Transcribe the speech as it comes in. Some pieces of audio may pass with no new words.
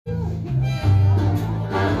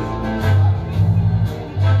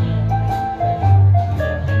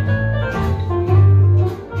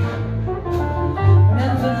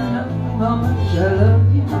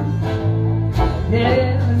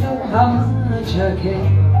much I care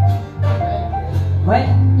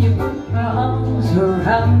when you put your arms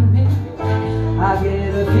around me. I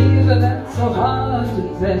get a fever that's so hard to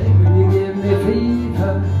bear. You give me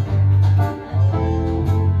fever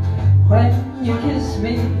when you kiss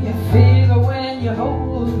me, fever when you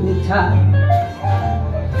hold me tight,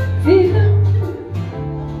 fever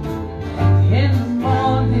in the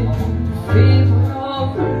morning, fever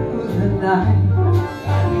all through the night.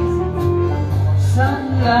 Sun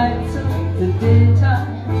lights up the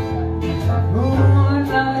daytime, moon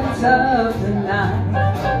lights up the night.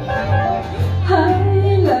 I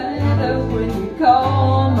light up when you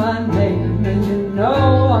call my name, and you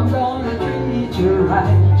know I'm gonna treat you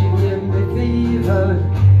right. You give me fever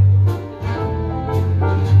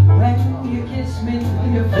when you kiss me,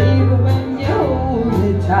 you fever when you hold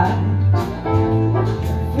me tight,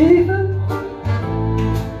 fever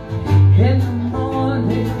in the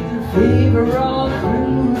morning, fever all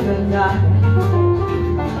through the night.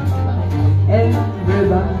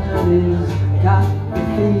 Everybody's got the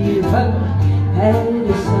fever, and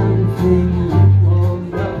it's something you all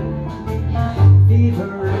know.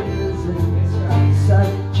 Fever isn't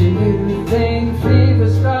such a new thing. Fever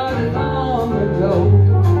started long ago.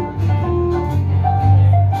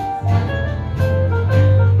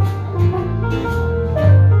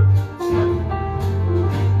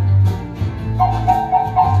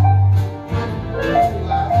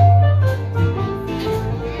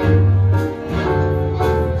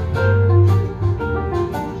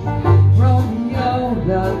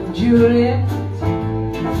 Juliet,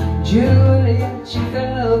 Juliet, she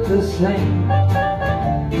felt the same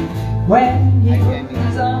when he put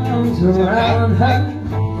his arms around her.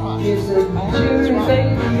 He said, Julie,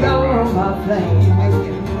 baby, you're my flame.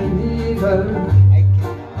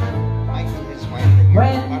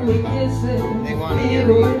 When we kiss it,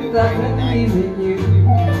 fever with that flame in you.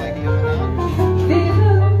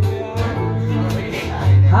 Fever,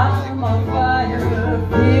 I'm on fire.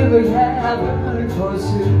 Fever, yeah, burn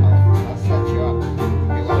forsooth.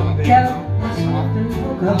 Captain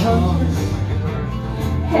Pocahontas,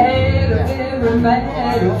 head of every man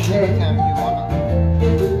affair.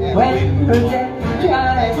 When her daddy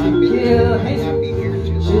tried to kill me,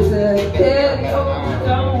 she said, Daddy, oh,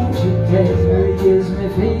 don't you dare. He gives me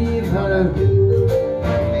fever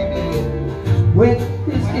with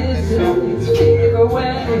his kisses, it's fever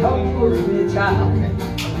when he holds me tight.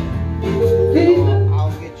 Fever,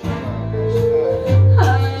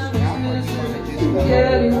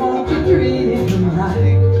 Daddy, won't you treat him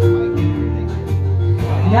right?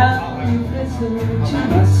 Now you've listened to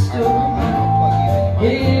my story.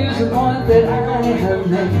 Here's the point that I have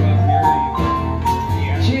made.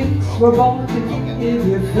 Chicks were born to give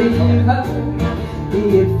you fever, be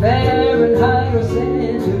it Fahrenheit or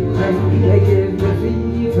centigrade. They give you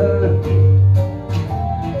fever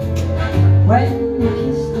when you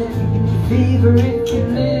kiss them, fever if you